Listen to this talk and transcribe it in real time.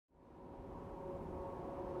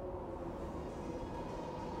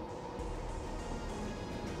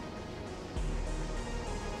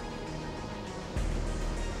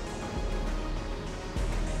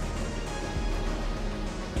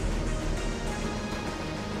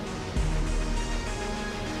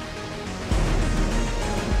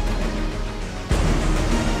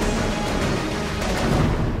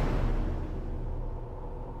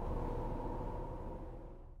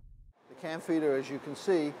can feeder, as you can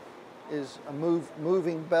see, is a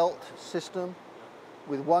moving belt system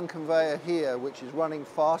with one conveyor here which is running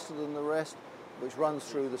faster than the rest, which runs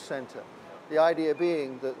through the center. The idea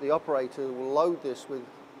being that the operator will load this with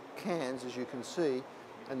cans, as you can see,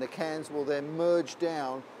 and the cans will then merge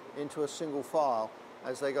down into a single file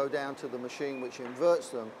as they go down to the machine, which inverts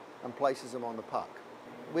them and places them on the puck.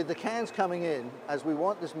 With the cans coming in, as we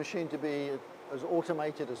want this machine to be as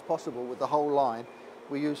automated as possible with the whole line,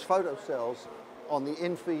 we use photocells on the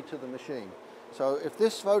infeed to the machine. So if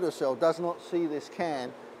this photocell does not see this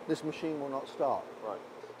can, this machine will not start. Right.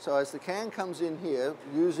 So as the can comes in here,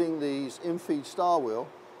 using these infeed star wheel,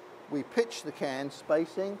 we pitch the can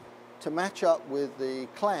spacing to match up with the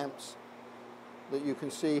clamps that you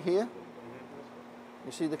can see here.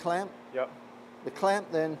 You see the clamp? Yep. The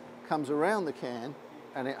clamp then comes around the can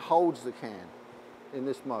and it holds the can in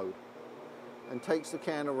this mode and takes the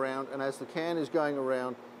can around, and as the can is going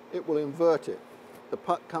around, it will invert it. The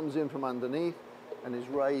puck comes in from underneath and is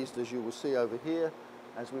raised, as you will see over here,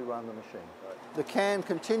 as we run the machine. Right. The can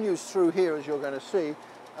continues through here, as you're going to see,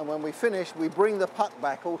 and when we finish, we bring the puck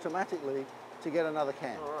back automatically to get another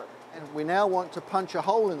can. All right. And we now want to punch a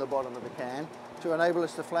hole in the bottom of the can to enable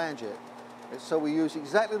us to flange it. So we use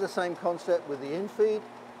exactly the same concept with the infeed,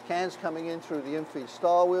 cans coming in through the infeed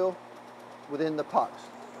star wheel within the pucks.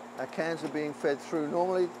 Our cans are being fed through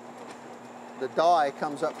normally. The die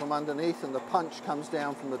comes up from underneath and the punch comes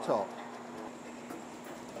down from the top.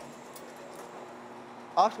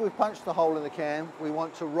 After we've punched the hole in the can, we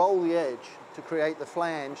want to roll the edge to create the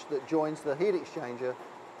flange that joins the heat exchanger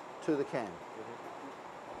to the can.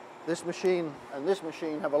 This machine and this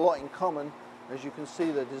machine have a lot in common. As you can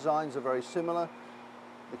see, the designs are very similar.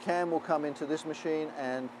 The can will come into this machine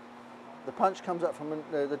and the punch comes up from,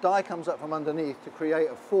 the die comes up from underneath to create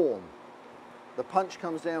a form. The punch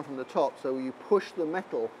comes down from the top, so you push the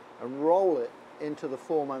metal and roll it into the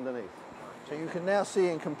form underneath. So you can now see,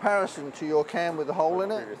 in comparison to your can with the hole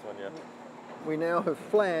in it, One, yeah. we now have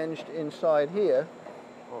flanged inside here.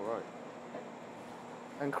 All right.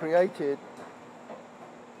 And created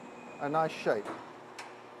a nice shape.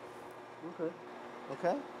 Okay.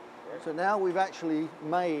 Okay? So now we've actually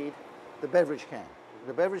made the beverage can.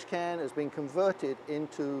 The beverage can has been converted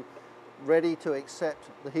into ready to accept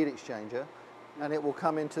the heat exchanger, and it will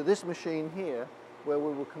come into this machine here where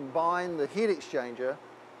we will combine the heat exchanger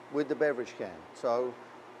with the beverage can. So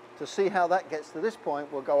to see how that gets to this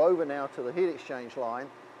point, we'll go over now to the heat exchange line,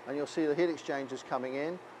 and you'll see the heat exchangers coming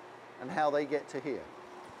in and how they get to here.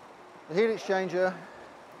 The heat exchanger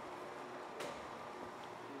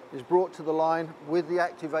is brought to the line with the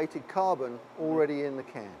activated carbon already in the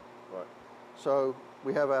can. Right. So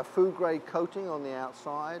we have our food grade coating on the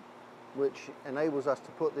outside, which enables us to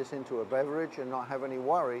put this into a beverage and not have any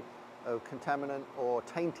worry of contaminant or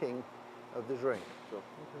tainting of the drink. Sure.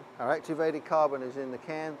 Okay. Our activated carbon is in the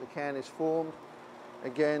can is formed,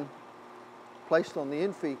 again placed on the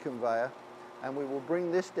infeed conveyor, and we will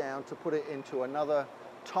bring this down to put it into another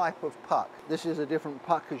type of puck. This is a different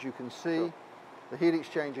puck, as you can see. Sure. The heat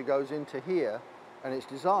exchanger goes into here, and it's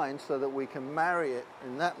designed so that we can marry it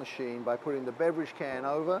in that machine by putting the beverage can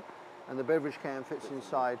over, and the beverage can fits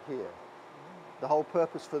inside here. The whole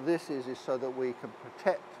purpose for this is so that we can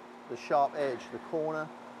protect the sharp edge, the corner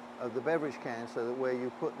of the beverage can, so that where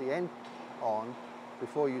you put the end on,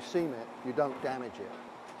 before you seam it, you don't damage it.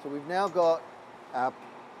 So we've now got our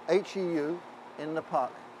HEU in the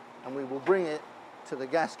puck, and we will bring it to the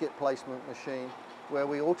gasket placement machine, where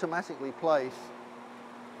we automatically place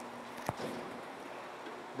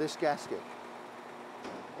this gasket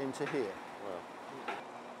into here. Wow.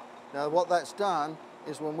 Now what that's done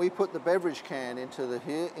is when we put the beverage can into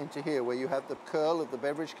here where you have the curl of the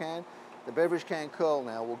beverage can curl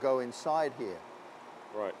now will go inside here.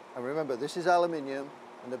 Right. And remember, this is aluminium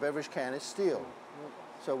and the beverage can is steel.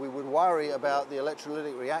 So we would worry about the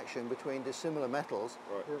electrolytic reaction between dissimilar metals.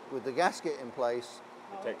 Right. With the gasket in place,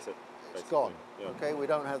 Protects it. it's basically. gone. Yeah. Okay, we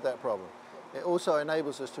don't have that problem. It also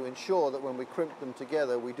enables us to ensure that when we crimp them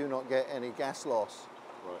together, we do not get any gas loss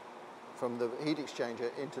Right. from the heat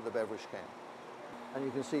exchanger into the beverage can. And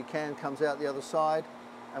you can see can comes out the other side,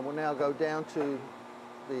 and we'll now go down to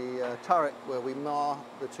the turret where we mar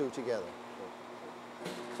the two together.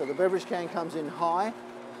 So the beverage can comes in high,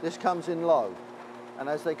 this comes in low. And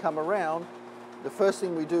as they come around, the first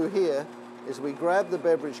thing we do here is we grab the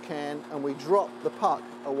beverage can and we drop the puck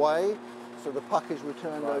away, so the puck is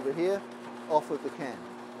returned over here, off of the can.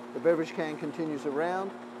 The beverage can continues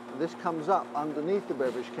around, and this comes up underneath the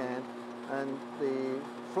beverage can, and the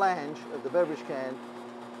flange of the beverage can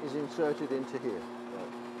is inserted into here.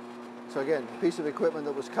 So again, a piece of equipment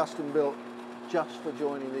that was custom built just for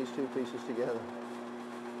joining these two pieces together.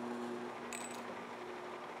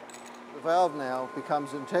 The valve now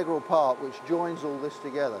becomes an integral part which joins all this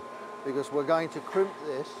together, because we're going to crimp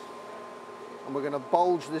this and we're going to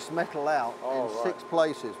bulge this metal out in 6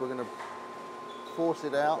 places. We're going to force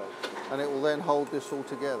it out, and it will then hold this all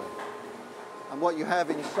together. And what you have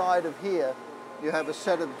inside of here, you have a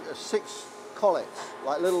set of 6 collets,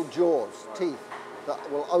 like little jaws, teeth,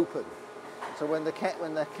 that will open. So when the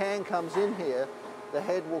can comes in here, the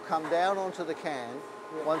head will come down onto the can.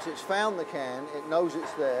 Once it's found the can, it knows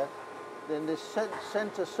it's there. Then this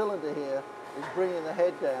center cylinder here is bringing the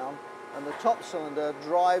head down, and the top cylinder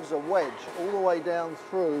drives a wedge all the way down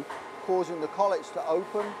through, causing the collets to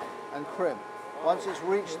open and crimp. Once it's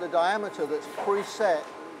reached the diameter that's preset,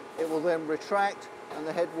 it will then retract and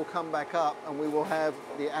the head will come back up, and we will have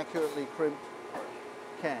the accurately crimped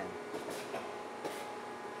can.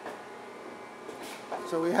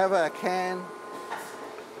 So we have our can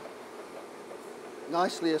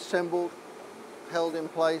nicely assembled, held in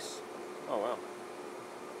place. Oh, wow.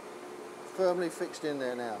 Firmly fixed in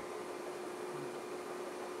there now.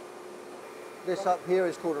 This up here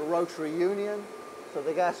is called a rotary union. So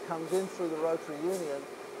the gas comes in through the rotary union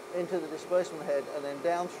into the displacement head and then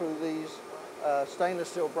down through these stainless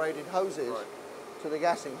steel braided hoses to the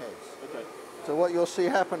gassing heads. Okay. So what you'll see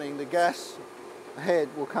happening, the gas head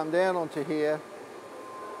will come down onto here.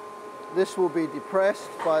 This will be depressed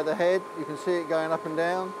by the head. You can see it going up and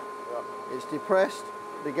down. Yeah. It's depressed.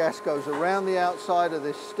 The gas goes around the outside of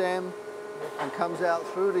this stem and comes out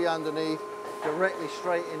through the underneath directly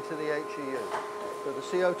straight into the HEU. So the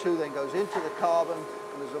CO2 then goes into the carbon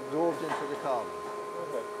and is absorbed into the carbon.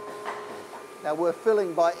 Okay. Now we're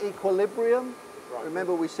filling by equilibrium. Right.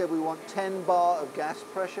 Remember we said we want 10 bar of gas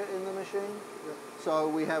pressure in the machine? Yep. So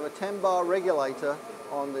we have a 10 bar regulator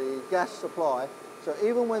on the gas supply. So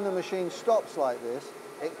even when the machine stops like this,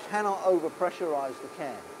 it cannot overpressurize the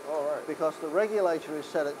can. All right. Because the regulator is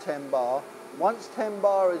set at 10 bar. Once 10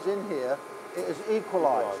 bar is in here, it is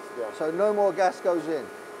equalized. Yeah. So no more gas goes in.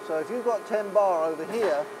 So if you've got 10 bar over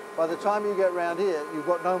here, by the time you get round here, you've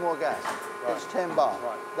got no more gas. Right. It's 10 bar.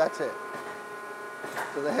 Right. That's it.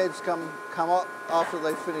 So the heads come up after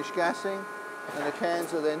they finish gassing, and the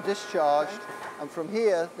cans are then discharged. And from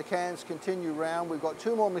here, the cans continue round. We've got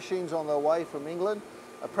 2 more machines on their way from England,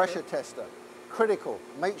 a pressure tester. Critical.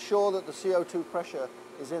 Make sure that the CO2 pressure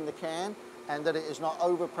is in the can and that it is not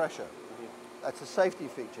over pressure. That's a safety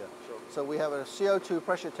feature. Sure. So we have a CO2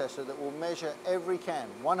 pressure tester that will measure every can,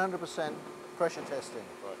 100% pressure testing.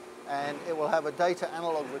 Right. And it will have a data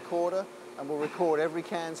analog recorder and will record every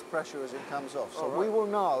can's pressure as it comes off. So we will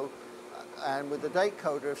know, and with the date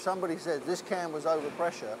coder, if somebody says this can was over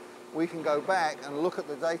pressure, we can go back and look at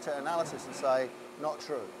the data analysis and say, not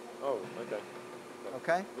true. Oh, okay.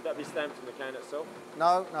 Okay? Would that be stamped on the can itself?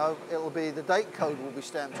 No, no. It'll be, the date code will be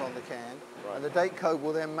stamped on the can, and the date code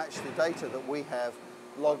will then match the data that we have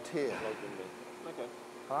logged here. Logged in there. Okay.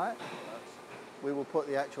 All right? We will put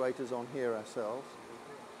the actuators on here ourselves,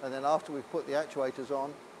 and then after we've put the actuators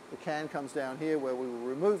on, the can comes down here where we will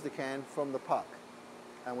remove the can from the puck,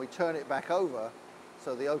 and we turn it back over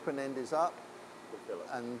so the open end is up,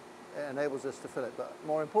 and it enables us to fill it. But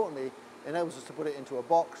more importantly, it enables us to put it into a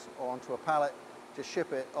box or onto a pallet to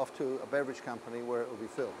ship it off to a beverage company where it will be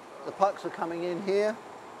filled. The pucks are coming in here.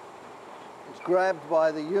 It's grabbed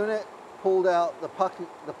by the unit, pulled out, the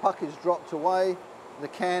puck is dropped away, the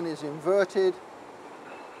can is inverted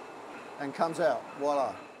and comes out,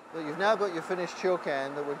 voila. But you've now got your finished chill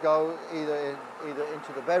can that would go either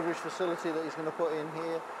into the beverage facility that he's going to put in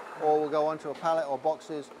here, or will go onto a pallet or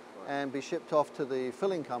boxes and be shipped off to the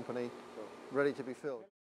filling company, ready to be filled.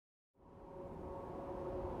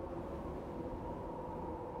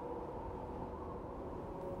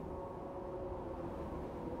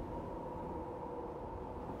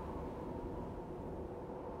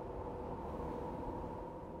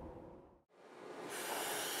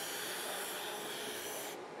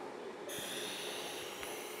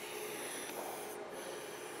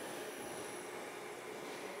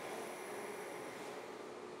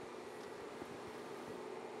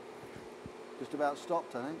 Just about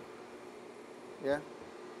stopped, I think. Yeah?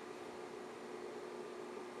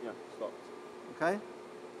 Yeah, stopped. Okay?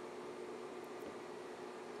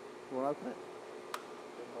 You want to open it?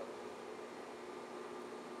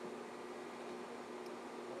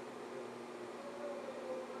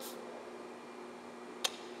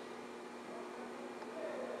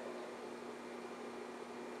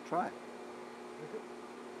 Try it.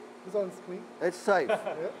 It's on screen. It's safe.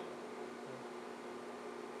 Yeah.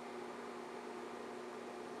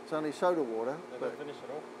 It's only soda water. But finish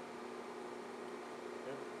it off.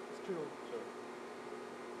 It's true. Sure.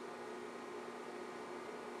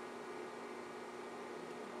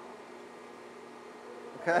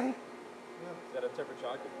 Okay? Is that a temperature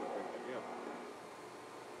I could put in? Yeah.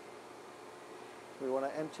 We want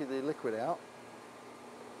to empty the liquid out.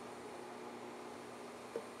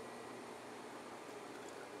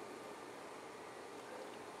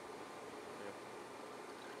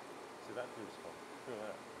 See, that feels fun. Feel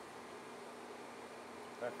that.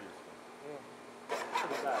 That feels fun. Yeah.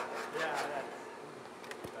 Look at that. Yeah,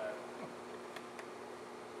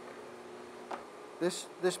 that's.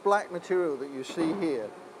 This black material that you see here,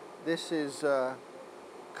 this is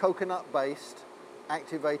coconut-based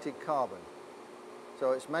activated carbon.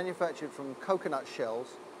 So it's manufactured from coconut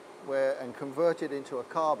shells and converted into a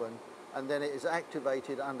carbon, and then it is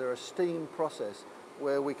activated under a steam process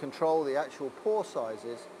where we control the actual pore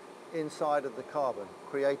sizes inside of the carbon,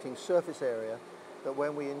 creating surface area that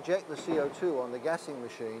when we inject the CO2 on the gassing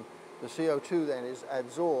machine, the CO2 then is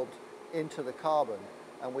absorbed into the carbon,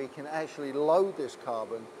 and we can actually load this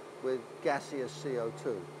carbon with gaseous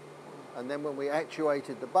CO2. And then when we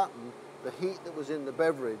actuated the button, the heat that was in the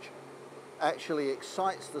beverage actually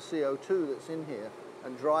excites the CO2 that's in here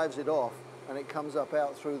and drives it off, and it comes up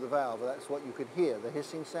out through the valve. That's what you could hear. The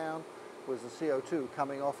hissing sound was the CO2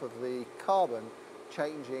 coming off of the carbon,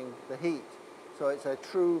 changing the heat. So it's a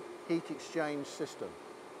true heat exchange system.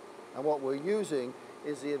 And what we're using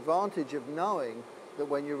is the advantage of knowing that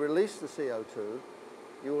when you release the CO2,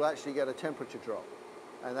 you will actually get a temperature drop.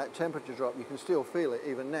 And that temperature drop, you can still feel it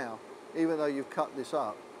even now. Even though you've cut this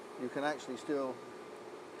up, you can actually still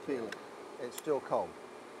feel it. It's still cold.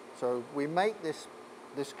 So we make this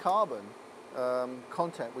carbon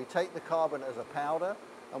content. We take the carbon as a powder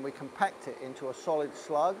and we compact it into a solid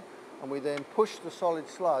slug, and we then push the solid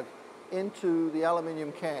slug into the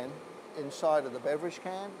aluminium can inside of the beverage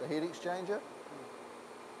can, the heat exchanger,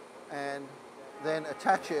 and then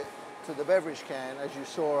attach it to the beverage can as you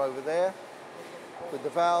saw over there with the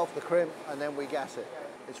valve, the crimp, and then we gas it.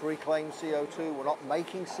 It's reclaimed CO2. We're not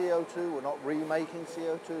making CO2. We're not remaking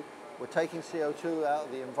CO2. We're taking CO2 out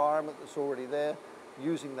of the environment that's already there,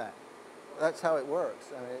 using that. That's how it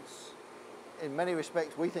works. I mean, it's, in many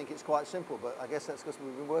respects, we think it's quite simple, but I guess that's because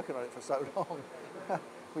we've been working on it for so long.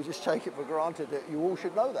 We just take it for granted that you all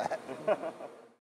should know that.